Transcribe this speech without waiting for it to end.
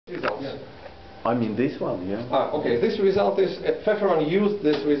I mean this one, yeah. Okay, this result is, Pfefferman used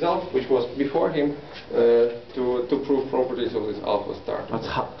this result, which was before him, to prove properties of this alpha star. But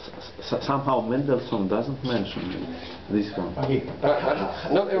somehow Mendelssohn doesn't mention this one.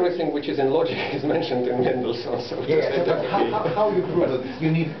 Not everything which is in logic is mentioned in Mendelssohn. So how you prove it? You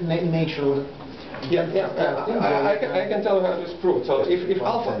need natural... I can tell you how it is proved. So if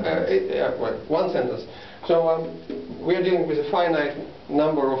alpha, well, one sentence. So we are dealing with a finite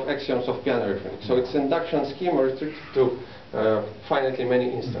number of axioms of piano arithmetic. So its induction schema restricted to finitely many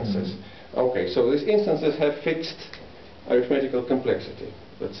instances. Okay, so these instances have fixed arithmetical complexity,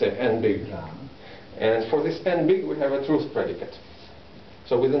 let's say n big. And for this n big we have a truth predicate.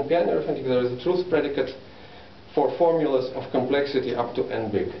 So within piano arithmetic there is a truth predicate for formulas of complexity up to n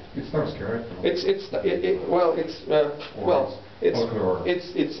big. It's Tarski, right?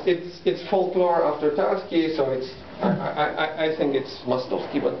 It's folklore after Tarski, so it's I think it's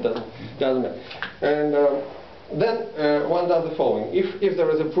Mastovsky, but doesn't matter. And then one does the following: if there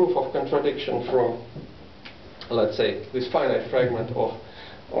is a proof of contradiction from, let's say, this finite fragment of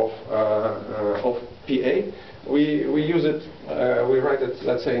PA, we use it. We write it,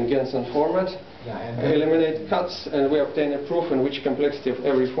 let's say, in Gensen format. Eliminate cuts, and we obtain a proof in which complexity of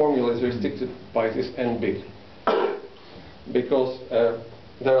every formula is restricted by this n big. Because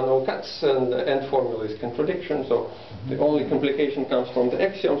there are no cuts and the n formula is contradiction, so the only complication comes from the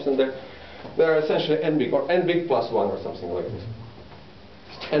axioms, and they are essentially n big, or n big plus 1 or something like this.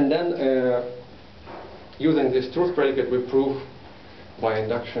 And then using this truth predicate we prove by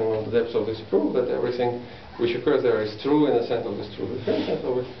induction on the depth of this proof that everything which occurs there is true in the sense of this true definition.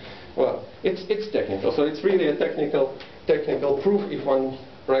 So well, it's technical, so it's really a technical proof if one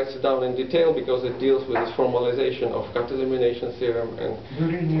writes it down in detail, because it deals with this formalization of cut elimination theorem. And do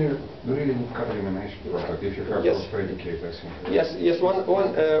you really need cut elimination? Like if you have those predicates, yes.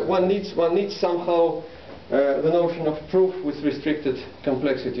 One needs somehow the notion of proof with restricted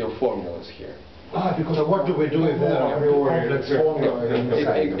complexity of formulas here. Because what do we do if there are complex formulas?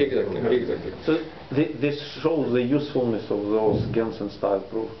 Exactly. So this shows the usefulness of those Gensen-style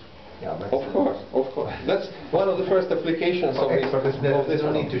proofs. Yeah, of course. That's one of the first applications of this. They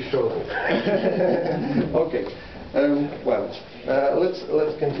don't need to show it. Okay.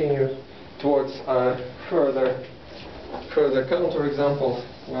 Let's continue towards further counterexamples.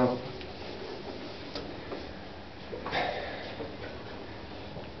 Well.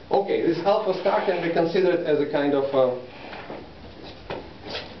 Okay, this alpha star can be considered as a kind of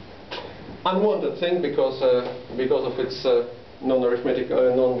unwanted thing because of its non-arithmetic,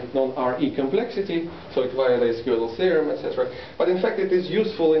 non-RE complexity, so it violates Gödel's theorem, etc. But in fact it is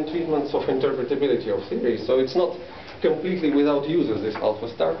useful in treatments of interpretability of theories, so it's not completely without uses, this alpha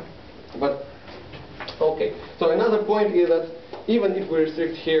star. But, okay, so another point is that even if we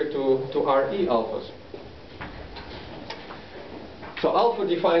restrict here to RE alphas, so alpha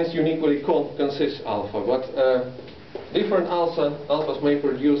defines uniquely consist alpha, but different alphas may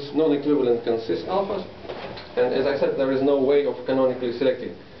produce non-equivalent consist alphas. And as I said, there is no way of canonically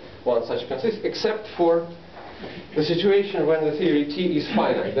selecting one such consist, except for the situation when the theory T is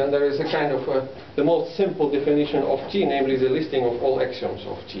finite. Then there is a kind of the most simple definition of T, namely the listing of all axioms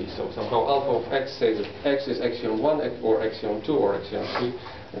of T. So somehow alpha of X says that X is axiom 1 or axiom 2 or axiom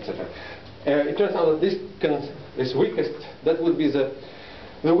 3, etc. It turns out that this weakest, that would be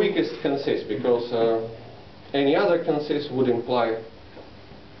the weakest consist, because any other consist would imply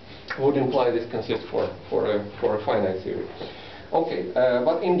this consist for a finite theory. Okay,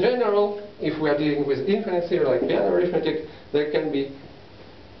 but in general, if we are dealing with infinite theory like piano arithmetic, there can be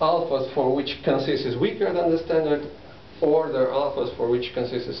alphas for which consist is weaker than the standard, or there are alphas for which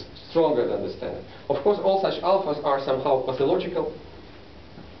consist is stronger than the standard. Of course, all such alphas are somehow pathological.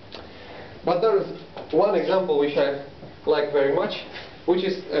 But there is one example which I like very much, which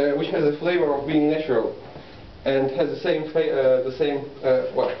has a flavor of being natural, and has the same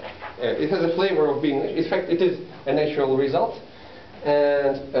it has a flavor of being. In fact, it is a natural result,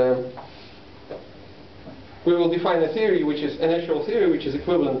 and we will define a theory which is a natural theory, which is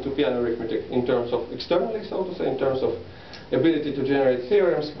equivalent to piano arithmetic in terms of externally, so to say, in terms of ability to generate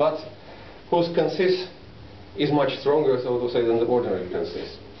theorems, but whose consist is much stronger, so to say, than the ordinary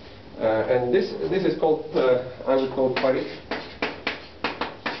consist. And this is called, I would call Paris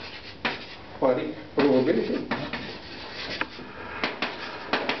probability.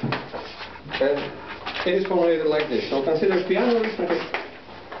 And it is formulated like this. So consider piano arithmetic,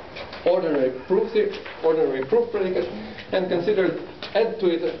 ordinary proof predicate, and add to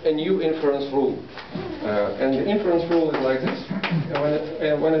it a new inference rule. And the inference rule is like this.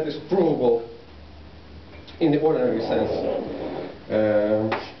 When it is provable in the ordinary sense,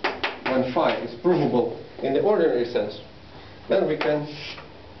 when phi is binary sense, then we can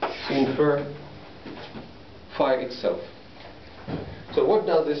infer phi itself. So what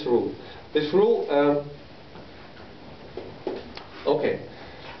does this rule? This rule, okay.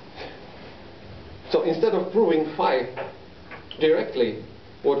 So instead of proving phi directly,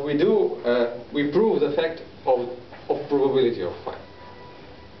 what we do, we prove the fact of probability of phi.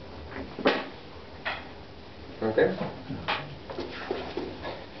 Okay?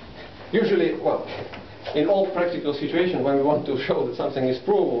 Usually, well, in all practical situations, when we want to show that something is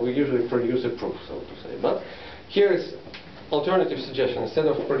provable, we usually produce a proof, so to say. But here is alternative suggestion. Instead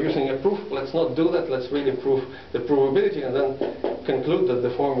of producing a proof, let's not do that. Let's really prove the probability and then conclude that the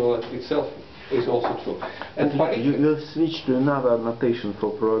formula itself is also true. And you switch to another notation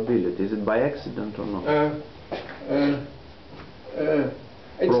for probability. Is it by accident or not?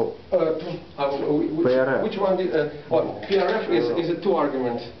 PRF. Which one did? Well, PRF is a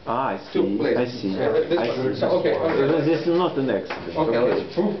two-argument. I see. Two places. I see. Okay. This is not an accident. Okay,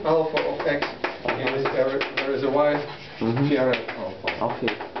 let's prove alpha of x. There is a y. PRF alpha. Okay.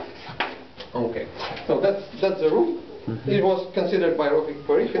 Okay. So that's the rule. It was considered by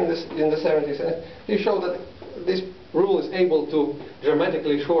Parikh in the 70s, and he showed that this rule is able to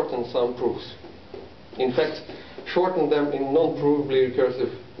dramatically shorten some proofs. In fact, shorten them in non-provably recursive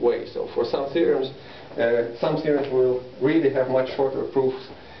ways. So for some theorems will really have much shorter proofs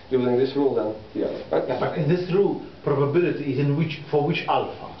using this rule than the other. Right? But in this rule, probability is for which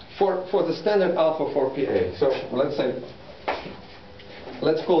alpha? For the standard alpha for PA. So let's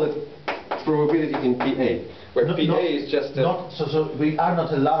call it probability in PA. Where PA is just so we are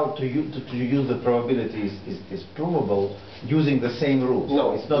not allowed to use the probability is provable using the same rules.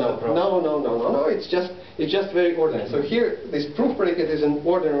 No, it's not a problem. No. It's just very ordinary. So here, this proof predicate is an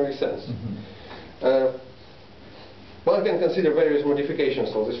ordinary sense. One can consider various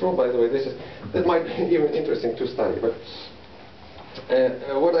modifications of this rule. By the way, that might be even interesting to study. But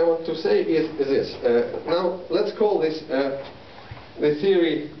what I want to say is this. Now let's call this the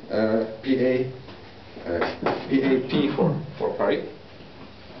theory PAP for Parikh.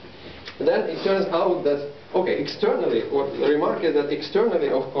 Then it turns out that, okay, externally, the remark is that externally,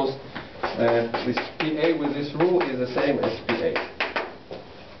 of course, this PA with this rule is the same as PA.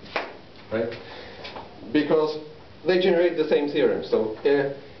 Right? Because they generate the same theorem. So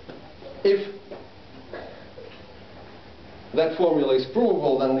if that formula is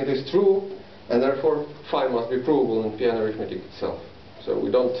provable, then it is true, and therefore phi must be provable in Peano arithmetic itself. So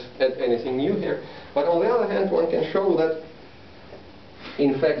we don't add anything new here. But on the other hand, one can show that,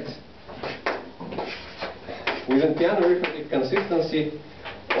 in fact, within Peano arithmetic, consistency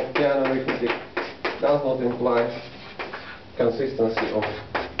of Peano arithmetic does not imply consistency of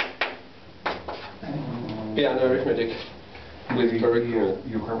Peano arithmetic with Parikh rule.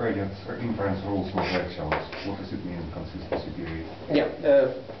 You have added inference rules, not axioms. What does it mean, consistency period? Yeah,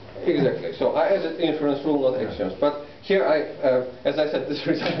 exactly. So I added inference rule, not axioms. But here as I said, this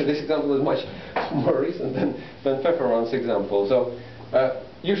example is much more recent than Pfefferman's example. So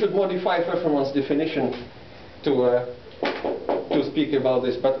you should modify Pfefferman's definition to speak about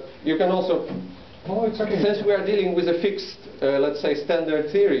this. But you can also, it's okay. Since we are dealing with a fixed, let's say,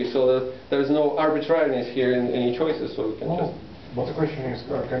 standard theory, so that there is no arbitrariness here in any choices, so we can just... But the question is,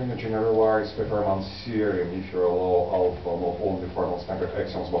 can you generalize Pfefferman's theorem if you allow alpha not only formal standard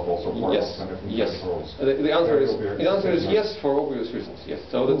axioms but also formal standard inference rules? The answer is yes for obvious reasons. Yes.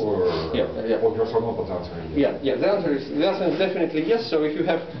 So that's obvious or not, but the answer is yes. Yeah. The answer is definitely yes. So if you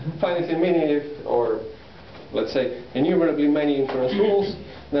have finitely many, or let's say innumerably many inference rules,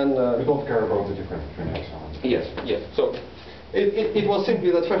 then we don't care about the difference between axioms. Yes. So it was simply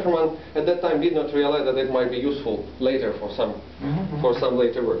that Pfefferman at that time did not realize that it might be useful later for some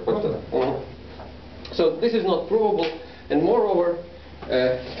later work. But, so this is not provable, and moreover,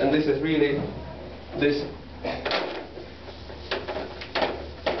 and this is really this.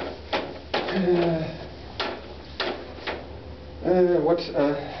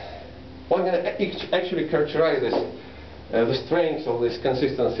 One can actually characterize this. The strength of this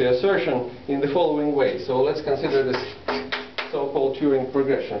consistency assertion in the following way. So let's consider this so-called Turing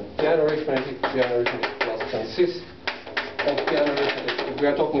progression. Peano arithmetic plus consists of Peano arithmetic. We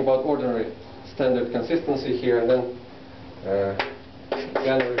are talking about ordinary standard consistency here, and then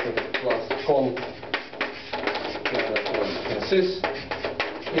Peano arithmetic plus con Peano consists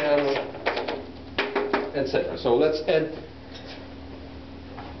Peano, etc. So let's add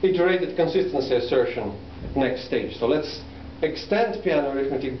iterated consistency assertion next stage. So let's extend Peano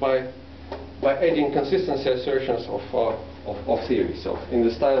arithmetic by adding consistency assertions of theory, so in the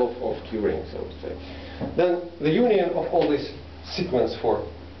style of Turing, so to say. Then the union of all this sequence for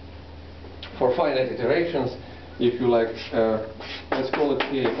finite iterations if you like, let's call it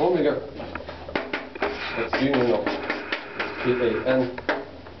PA omega. That's union of PA n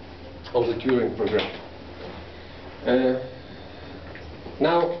of the Turing progression.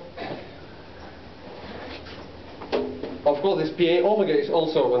 Now, of course, this PA omega is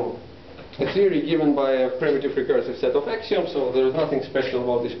also a theory given by a primitive recursive set of axioms, so there is nothing special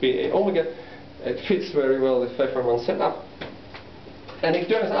about this PA omega. It fits very well the Pfefferman setup. And it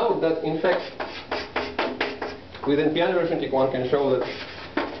turns out that, in fact, within piano arithmetic one can show that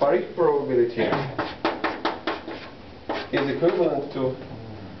Parikh probability is equivalent to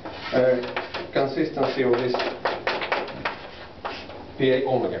consistency of this PA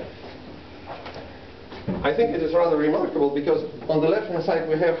omega. I think it is rather remarkable because on the left-hand side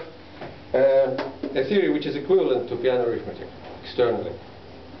we have a theory which is equivalent to piano arithmetic externally.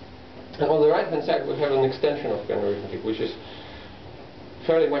 And on the right-hand side we have an extension of piano arithmetic which is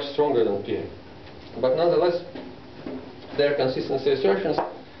fairly much stronger than PA. But nonetheless, their consistency assertions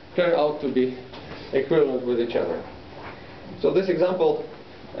turn out to be equivalent with each other. So this example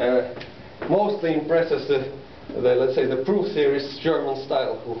mostly impresses let's say, the proof theorists German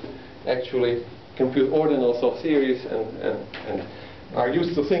style, who actually compute ordinals of theories and are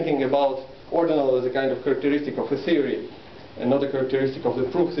used to thinking about ordinal as a kind of characteristic of a theory and not a characteristic of the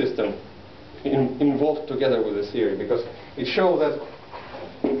proof system involved together with the theory, because it shows that,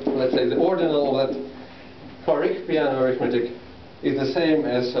 let's say, the ordinal that Parikh piano arithmetic is the same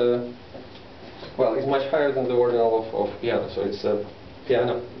as, well, is much higher than the ordinal of piano, so it's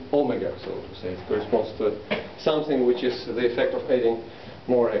piano omega, so to say. It corresponds to something which is the effect of adding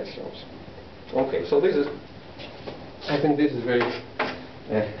more axioms. Okay, so this is, I think this is very,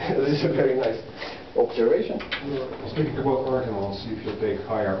 this is a very nice observation. Speaking about ordinals, if you take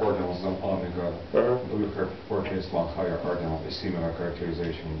higher ordinals than omega, do you have for this one higher ordinal a similar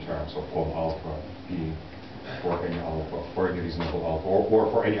characterization in terms of com alpha being for any alpha, for any reasonable alpha, or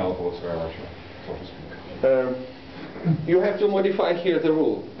for any alpha whatsoever, so to speak? You have to modify here the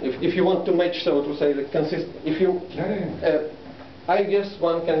rule. If you want to match, so to say, the if you, I guess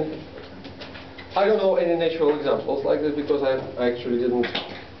one can. I don't know any natural examples like this because I actually didn't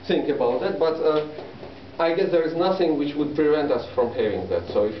think about that. But I guess there is nothing which would prevent us from having that.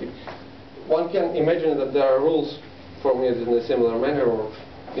 So if one can imagine that there are rules formulated in a similar manner or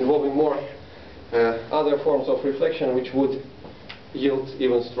involving more other forms of reflection which would yield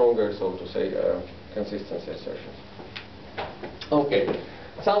even stronger, so to say, consistency assertions. Okay,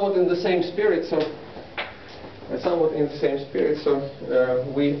 somewhat in the same spirit.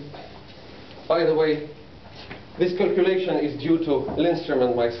 We, by the way, this calculation is due to Lindström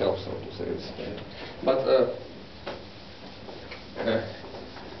and myself, so to say.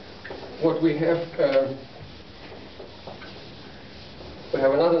 What we have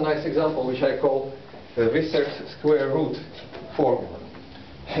another nice example which I call the Visser's square root formula.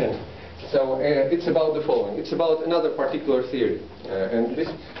 So it's about the following. It's about another particular theory. And this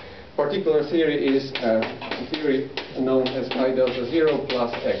particular theory is a theory known as I delta 0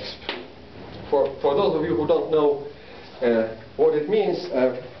 plus x. For those of you who don't know what it means,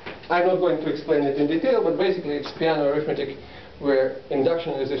 I'm not going to explain it in detail, but basically it's piano arithmetic where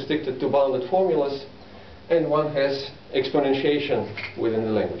induction is restricted to bounded formulas and one has exponentiation within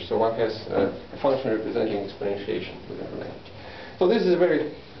the language. So one has a function representing exponentiation within the language. So this is a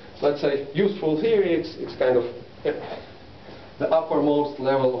very, let's say, useful theory. It's kind of the uppermost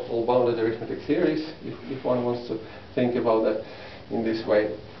level of all bounded arithmetic theories, if one wants to think about that in this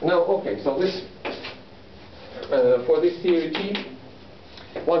way. Now, okay, so this for this theory T,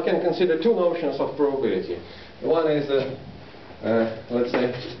 one can consider two notions of probability. One is let's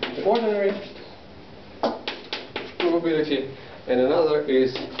say, the ordinary probability, and another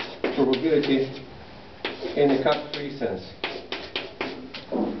is probability in a cut-free sense.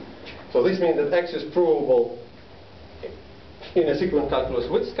 So this means that X is provable in a sequent calculus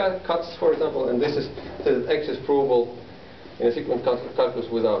with cuts, for example, and this is that X is provable in a sequent calculus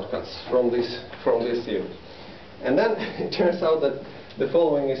without cuts from this theory. And then it turns out that the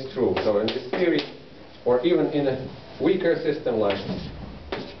following is true. So in this theory, or even in a weaker system like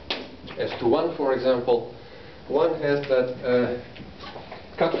S21, for example, one has that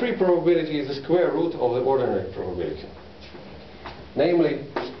cut-free probability is the square root of the ordinary probability. Namely,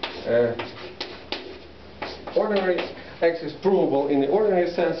 ordinary X is provable in the ordinary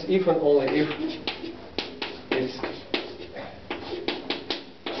sense if and only if its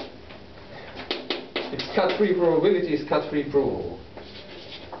cut-free probability is cut-free provable.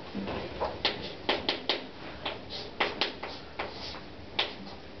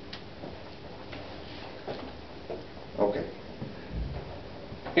 Okay.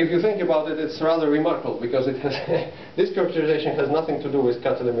 if you think about it, it's rather remarkable because it has this characterization has nothing to do with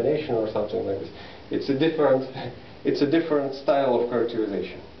cut elimination or something like this. It's a different style of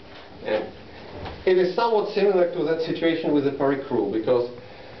characterization. And it is somewhat similar to that situation with the Parikh rule, because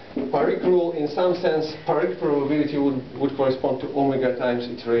Parikh rule, in some sense, Parikh probability would correspond to omega times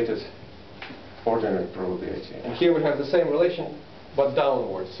iterated ordinary probability. And here we have the same relation, but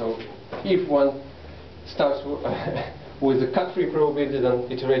downwards. So if one starts with the cut-free probability, then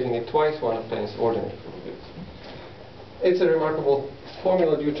iterating it twice, one obtains ordinary probability. It's a remarkable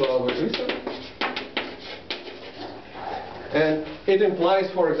formula due to Albert Risser. And it implies,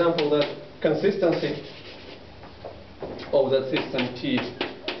 for example, that consistency of that system T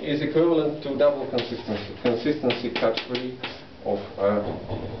is equivalent to double consistency. Consistency cut-free of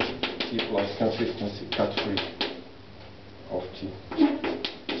T plus consistency cut-free of T.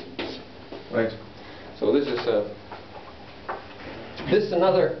 Right? So this is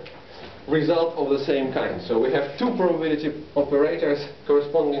another result of the same kind. So we have two probability operators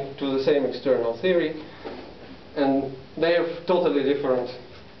corresponding to the same external theory, and they have totally different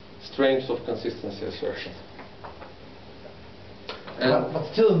strengths of consistency assertion. But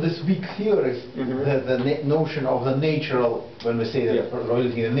still in this weak theories, the notion of the natural, when we say that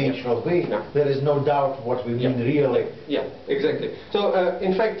probability in a natural way, there is no doubt what we mean really. Yeah, exactly. So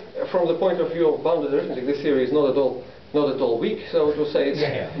in fact, from the point of view of bounded arithmetic, this theory is not at all weak, so to say.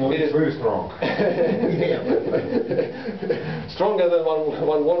 It's very strong. Stronger than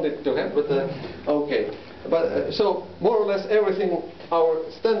one wanted to have, but okay. But so more or less everything, our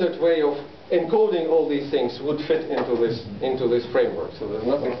standard way of encoding all these things would fit into this framework. So there's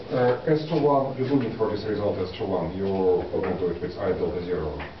nothing. S21, you do need for this result S21. You're looking to it with I delta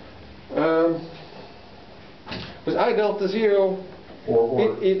 0. With I delta 0. Or there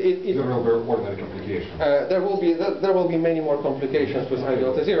will be ordinary complications. There will be many more complications with I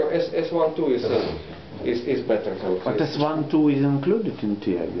delta 0. S12 is better. So but S12 is included in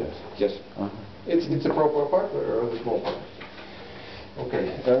T, I guess. Yes. It's a proper part, but a rather small part.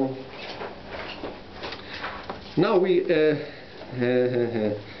 Okay. Now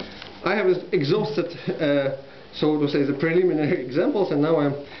I have exhausted, so to say, the preliminary examples, and now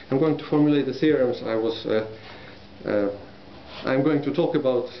I'm going to formulate the theorems I'm going to talk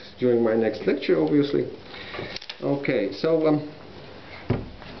about during my next lecture, obviously. Okay, so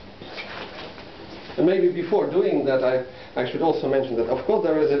and maybe before doing that, I should also mention that, of course,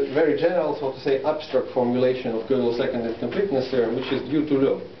 there is a very general, so to say, abstract formulation of Gödel's second incompleteness theorem, which is due to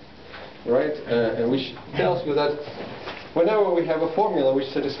Lev, right? And which tells you that whenever we have a formula which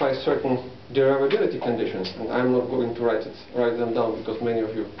satisfies certain derivability conditions, and I'm not going to write them down because many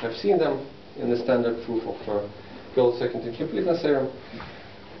of you have seen them in the standard proof of Gödel's second incompleteness theorem.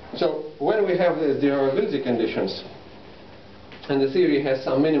 So when we have these derivability conditions, and the theory has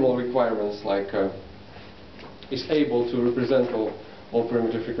some minimal requirements, like is able to represent all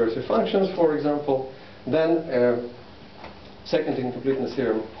primitive recursive functions, for example, then second incompleteness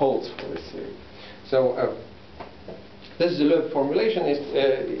theorem holds for this theory. So this is the Lev formulation.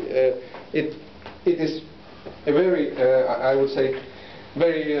 It is a very, I would say,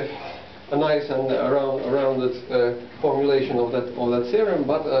 very a nice and rounded formulation of that theorem.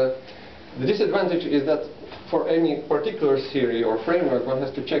 But the disadvantage is that for any particular theory or framework, one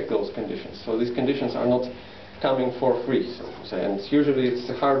has to check those conditions. So these conditions are not coming for free, so to say, and usually it's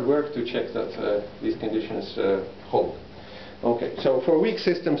hard work to check that these conditions hold. Okay, so for weak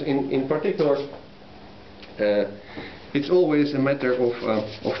systems in particular, it's always a matter of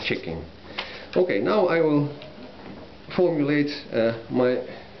checking. Okay, now I will formulate my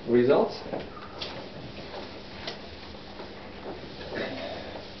results.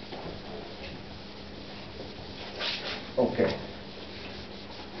 Okay.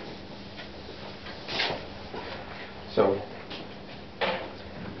 So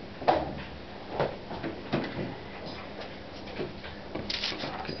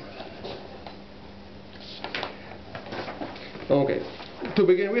okay. To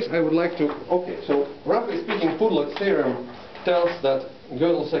begin with, I would like to, so roughly speaking, Pudlak's theorem tells that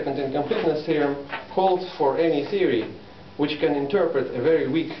Gödel's second incompleteness theorem holds for any theory which can interpret a very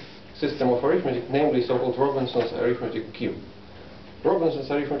weak system of arithmetic, namely so-called Robinson's arithmetic Q.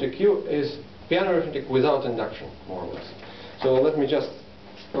 Robinson's arithmetic Q is piano arithmetic without induction, more or less. So let me just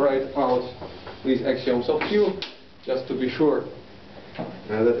write out these axioms of Q, just to be sure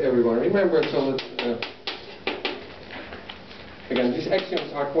that everyone remembers. So that, again, these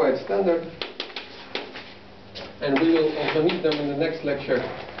axioms are quite standard, and we will also meet them in the next lecture,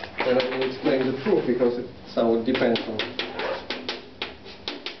 and I will explain the proof because it somewhat depends on.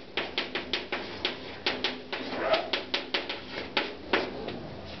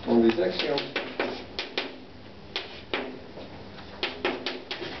 on this axiom.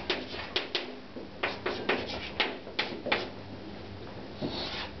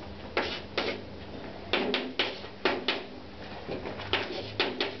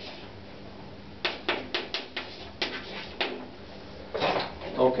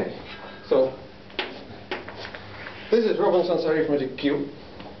 Okay, so this is Robinson's arithmetic Q.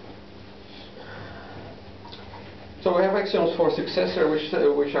 So we have axioms for successor, which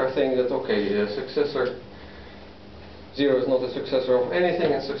are saying that okay, successor 0 is not a successor of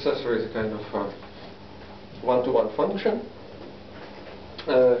anything, and successor is a kind of one-to-one function.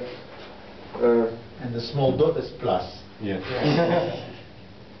 And the small dot is plus. Yeah.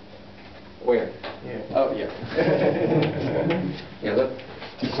 Where? Yeah. Oh, yeah. Yeah, that.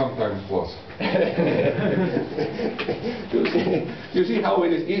 Sometimes plus. You see how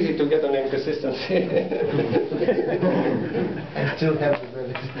it is easy to get an inconsistency. And still have the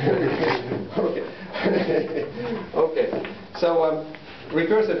relative. Okay. Okay. So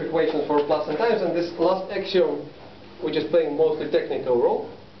recursive equations for plus and times, and this last axiom, which is playing mostly technical role.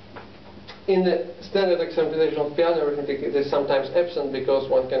 In the standard experimentation of piano arithmetic, it is sometimes absent because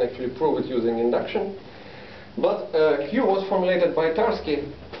one can actually prove it using induction. But Q was formulated by Tarski,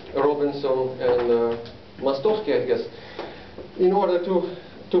 Robinson, and Mastowski, I guess, in order to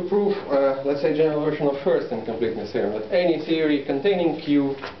prove, let's say, general version of first incompleteness theorem, that any theory containing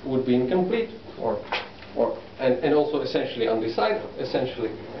Q would be incomplete, and also essentially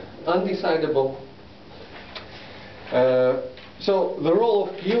undecidable. So the role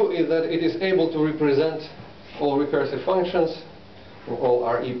of Q is that it is able to represent all recursive functions, all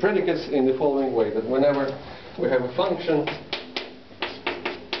RE predicates, in the following way: that whenever we have a function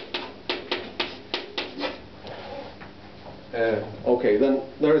okay, then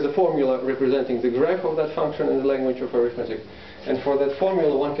there is a formula representing the graph of that function in the language of arithmetic, and for that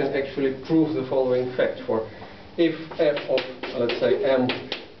formula one can actually prove the following fact: for if f of, let's say, m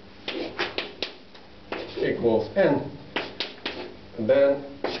equals n, then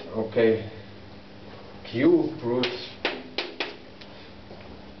okay, Q proves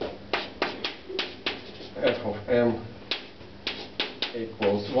f of m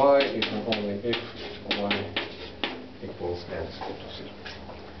equals y if and only if y equals n equal to c.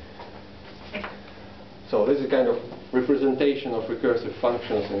 So this is a kind of representation of recursive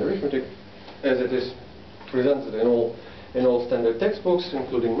functions in arithmetic as it is presented in all standard textbooks,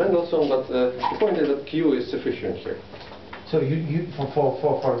 including Mendelssohn, but the point is that Q is sufficient here. So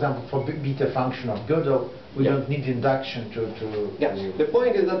for example, for beta function of Gödel, we don't need induction to... Yes. The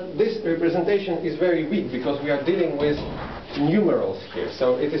point is that this representation is very weak because we are dealing with numerals here.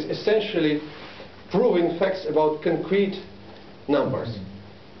 So it is essentially proving facts about concrete numbers.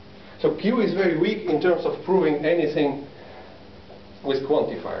 So Q is very weak in terms of proving anything with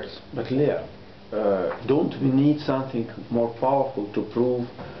quantifiers. But Lev, don't we need something more powerful to prove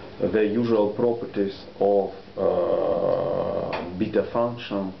the usual properties of beta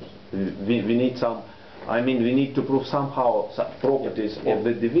functions? We need some, I mean, we need to prove somehow some properties of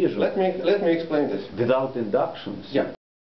the division. Let me explain this. Without inductions. Yeah.